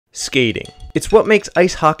Skating. It's what makes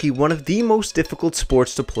ice hockey one of the most difficult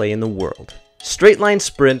sports to play in the world. Straight line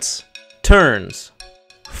sprints, turns,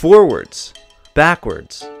 forwards,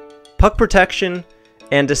 backwards, puck protection,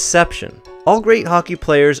 and deception. All great hockey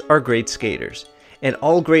players are great skaters, and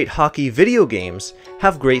all great hockey video games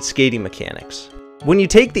have great skating mechanics. When you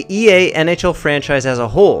take the EA NHL franchise as a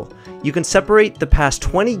whole, you can separate the past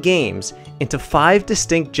 20 games into 5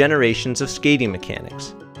 distinct generations of skating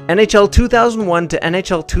mechanics. NHL 2001 to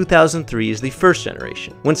NHL 2003 is the first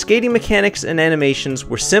generation, when skating mechanics and animations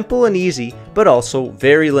were simple and easy, but also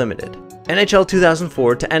very limited. NHL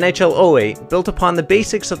 2004 to NHL 08 built upon the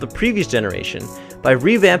basics of the previous generation by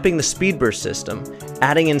revamping the speed burst system,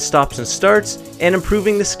 adding in stops and starts, and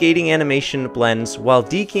improving the skating animation blends while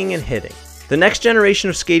deking and hitting. The next generation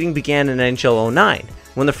of skating began in NHL 09,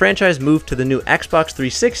 when the franchise moved to the new Xbox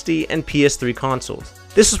 360 and PS3 consoles.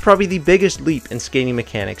 This was probably the biggest leap in skating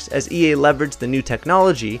mechanics, as EA leveraged the new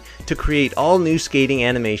technology to create all new skating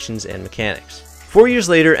animations and mechanics. 4 years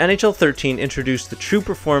later, NHL 13 introduced the True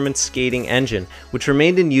Performance skating engine, which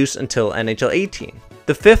remained in use until NHL 18.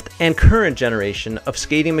 The fifth and current generation of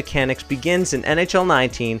skating mechanics begins in NHL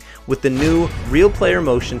 19 with the new Real Player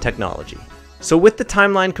Motion technology. So with the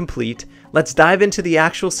timeline complete, let's dive into the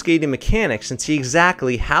actual skating mechanics and see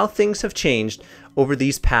exactly how things have changed over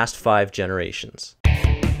these past 5 generations.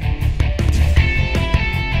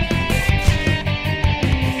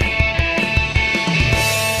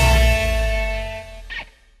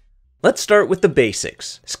 Let's start with the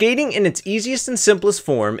basics. Skating in its easiest and simplest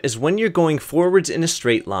form is when you're going forwards in a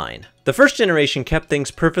straight line. The first generation kept things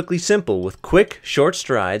perfectly simple with quick, short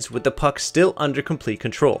strides with the puck still under complete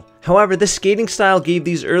control. However, this skating style gave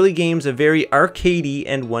these early games a very arcadey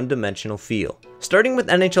and one-dimensional feel. Starting with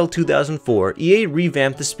NHL 2004, EA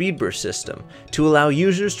revamped the speed burst system to allow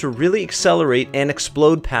users to really accelerate and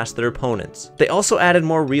explode past their opponents. They also added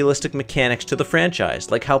more realistic mechanics to the franchise,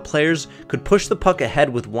 like how players could push the puck ahead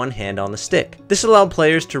with one hand on the stick. This allowed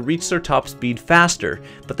players to reach their top speed faster,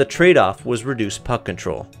 but the trade-off was reduced puck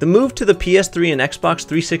control. The move to the PS3 and Xbox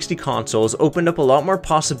 360 consoles opened up a lot more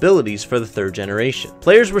possibilities for the third generation.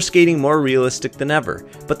 Players were skating more realistic than ever,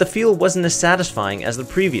 but the feel wasn't as satisfying as the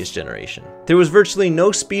previous generation. There was virtually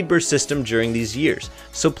no speed burst system during these years,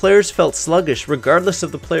 so players felt sluggish regardless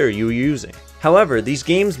of the player you were using. However, these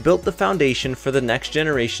games built the foundation for the next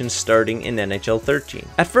generation starting in NHL 13.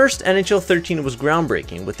 At first, NHL 13 was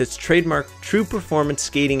groundbreaking with its trademark True Performance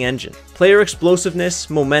skating engine. Player explosiveness,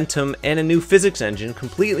 momentum, and a new physics engine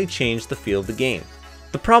completely changed the feel of the game.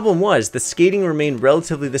 The problem was that skating remained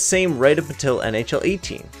relatively the same right up until NHL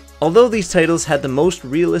 18. Although these titles had the most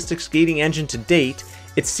realistic skating engine to date,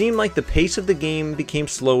 it seemed like the pace of the game became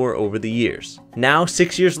slower over the years. Now,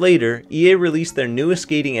 6 years later, EA released their newest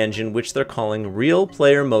skating engine, which they're calling Real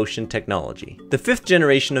Player Motion technology. The 5th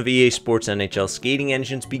generation of EA Sports NHL skating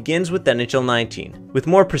engines begins with NHL 19. With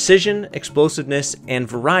more precision, explosiveness, and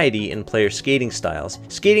variety in player skating styles,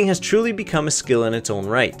 skating has truly become a skill in its own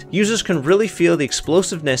right. Users can really feel the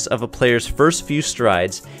explosiveness of a player's first few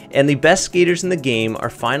strides, and the best skaters in the game are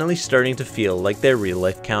finally starting to feel like their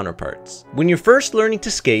real-life counterparts. When you're first learning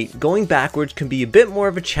to skate, going backwards can be a bit more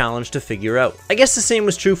of a challenge to figure out. I guess the same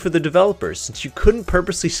was true for the developers, since you couldn't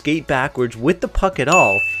purposely skate backwards with the puck at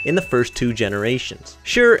all in the first 2 generations.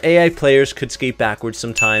 Sure, AI players could skate backwards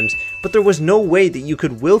sometimes, but there was no way that you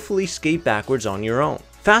could willfully skate backwards on your own.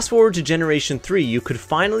 Fast forward to Generation 3, you could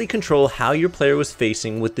finally control how your player was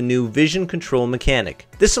facing with the new Vision Control mechanic.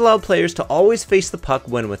 This allowed players to always face the puck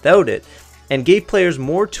when without it, and gave players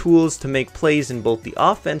more tools to make plays in both the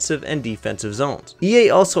offensive and defensive zones. EA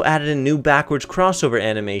also added in new backwards crossover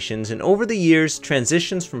animations, and over the years,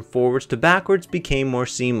 transitions from forwards to backwards became more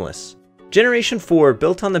seamless. Generation 4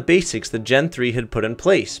 built on the basics that Gen 3 had put in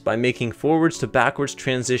place by making forwards to backwards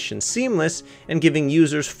transitions seamless and giving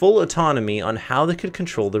users full autonomy on how they could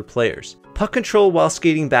control their players. Puck control while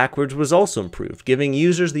skating backwards was also improved, giving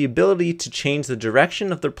users the ability to change the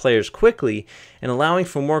direction of their players quickly and allowing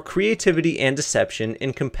for more creativity and deception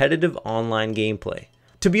in competitive online gameplay.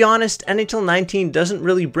 To be honest, NHL 19 doesn't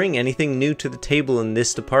really bring anything new to the table in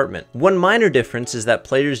this department. One minor difference is that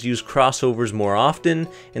players use crossovers more often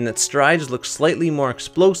and that strides look slightly more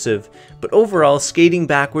explosive, but overall skating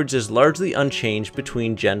backwards is largely unchanged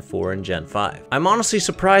between Gen 4 and Gen 5. I'm honestly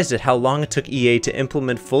surprised at how long it took EA to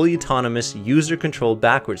implement fully autonomous, user-controlled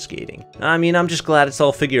backwards skating. I mean, I'm just glad it's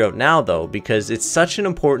all figured out now though, because it's such an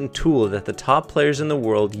important tool that the top players in the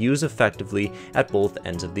world use effectively at both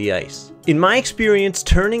ends of the ice. In my experience,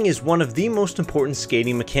 turning is one of the most important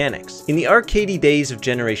skating mechanics. In the arcadey days of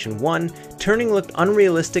Generation 1, turning looked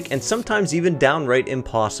unrealistic and sometimes even downright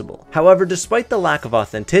impossible. However, despite the lack of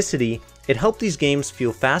authenticity, It helped these games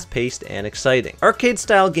feel fast-paced and exciting.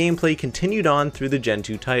 Arcade-style gameplay continued on through the Gen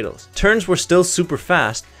 2 titles. Turns were still super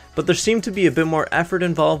fast, but there seemed to be a bit more effort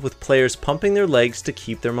involved with players pumping their legs to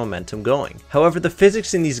keep their momentum going. However, the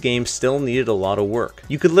physics in these games still needed a lot of work.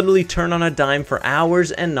 You could literally turn on a dime for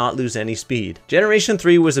hours and not lose any speed. Generation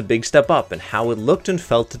 3 was a big step up in how it looked and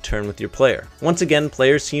felt to turn with your player. Once again,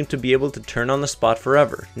 players seemed to be able to turn on the spot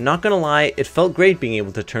forever. Not gonna lie, it felt great being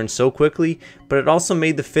able to turn so quickly, but it also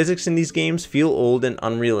made the physics in these games feel old and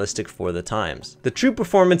unrealistic for the times. The True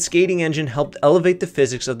Performance skating engine helped elevate the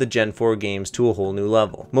physics of the Gen 4 games to a whole new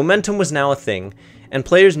level. Momentum was now a thing, and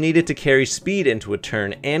players needed to carry speed into a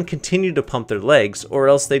turn and continue to pump their legs, or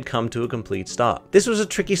else they'd come to a complete stop. This was a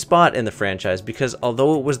tricky spot in the franchise because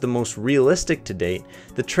although it was the most realistic to date,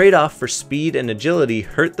 the trade-off for speed and agility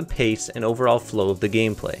hurt the pace and overall flow of the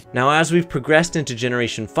gameplay. Now, as we've progressed into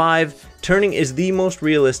Generation 5, turning is the most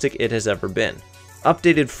realistic it has ever been.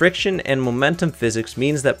 Updated friction and momentum physics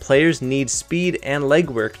means that players need speed and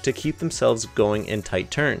legwork to keep themselves going in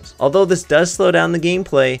tight turns. Although this does slow down the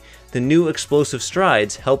gameplay, the new explosive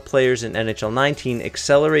strides help players in NHL 19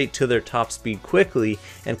 accelerate to their top speed quickly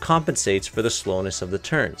and compensates for the slowness of the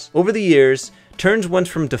turns. Over the years, turns went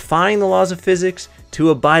from defying the laws of physics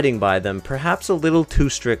to abiding by them, perhaps a little too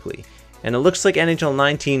strictly. And it looks like NHL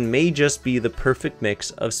 19 may just be the perfect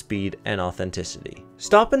mix of speed and authenticity.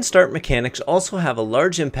 Stop and start mechanics also have a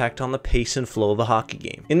large impact on the pace and flow of a hockey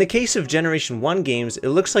game. In the case of Generation 1 games, it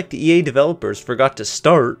looks like the EA developers forgot to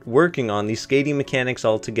start working on these skating mechanics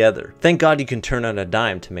altogether. Thank God you can turn on a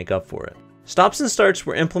dime to make up for it. Stops and starts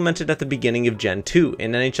were implemented at the beginning of Gen 2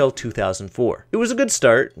 in NHL 2004. It was a good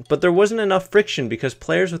start, but there wasn't enough friction because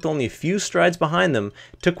players with only a few strides behind them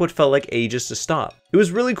took what felt like ages to stop. It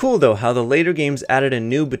was really cool though how the later games added a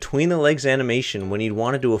new between the legs animation when you'd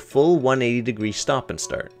want to do a full 180-degree stop and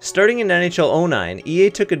start. Starting in NHL 09, EA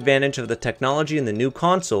took advantage of the technology in the new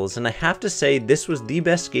consoles, and I have to say this was the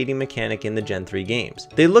best skating mechanic in the Gen 3 games.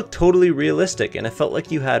 They looked totally realistic and it felt like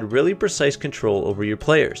you had really precise control over your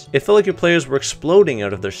players. It felt like your players were exploding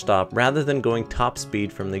out of their stop rather than going top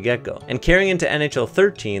speed from the get-go. And carrying into NHL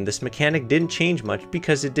 13, this mechanic didn't change much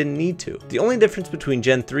because it didn't need to. The only difference between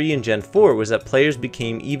Gen 3 and Gen 4 was that players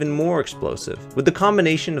became even more explosive. With the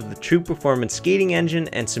combination of the True Performance skating engine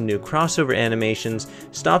and some new crossover animations,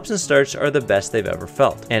 stops and starts are the best they've ever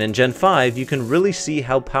felt. And in Gen 5, you can really see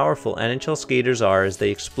how powerful NHL skaters are as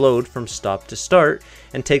they explode from stop to start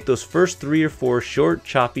and take those first 3 or 4 short,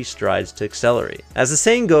 choppy strides to accelerate. As the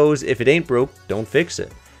saying goes, if it ain't broke, don't fix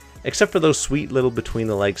it. Except for those sweet little between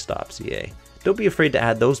the leg stops, EA. Don't be afraid to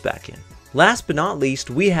add those back in. Last but not least,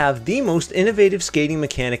 we have the most innovative skating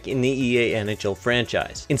mechanic in the EA NHL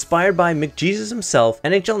franchise. Inspired by McJesus himself,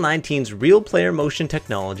 NHL 19's real player motion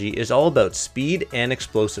technology is all about speed and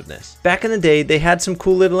explosiveness. Back in the day, they had some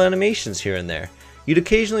cool little animations here and there. You'd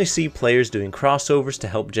occasionally see players doing crossovers to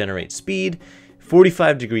help generate speed.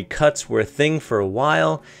 45-degree cuts were a thing for a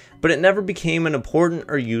while, but it never became an important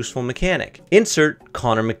or useful mechanic. Insert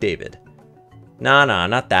Connor McDavid. Nah,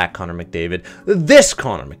 not that Connor McDavid. This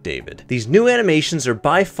Connor McDavid. These new animations are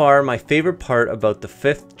by far my favorite part about the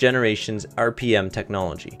 5th generation's RPM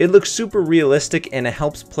technology. It looks super realistic and it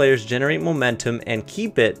helps players generate momentum and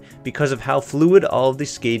keep it because of how fluid all of the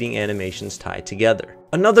skating animations tie together.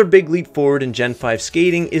 Another big leap forward in Gen 5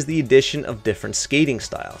 skating is the addition of different skating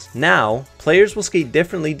styles. Now, players will skate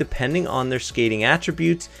differently depending on their skating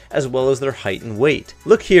attributes as well as their height and weight.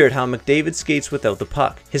 Look here at how McDavid skates without the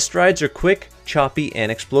puck. His strides are quick, choppy,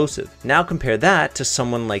 and explosive. Now compare that to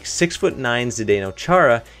someone like 6'9" Zdeno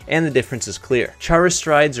Chara, and the difference is clear. Chara's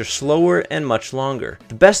strides are slower and much longer.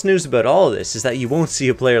 The best news about all of this is that you won't see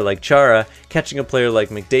a player like Chara catching a player like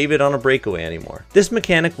McDavid on a breakaway anymore. This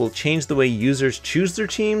mechanic will change the way users choose their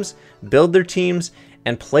teams, build their teams,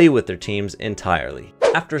 and play with their teams entirely.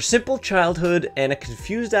 After a simple childhood and a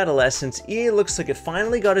confused adolescence, EA looks like it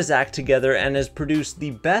finally got his act together and has produced the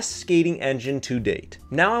best skating engine to date.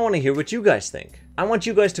 Now I want to hear what you guys think. I want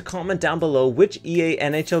you guys to comment down below which EA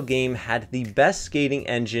NHL game had the best skating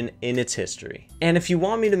engine in its history. And if you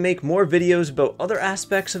want me to make more videos about other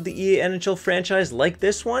aspects of the EA NHL franchise like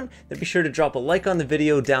this one, then be sure to drop a like on the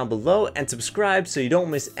video down below and subscribe so you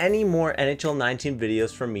don't miss any more NHL 19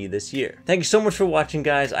 videos from me this year. Thank you so much for watching,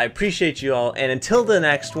 guys. I appreciate you all, and until the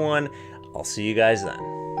next one, I'll see you guys then.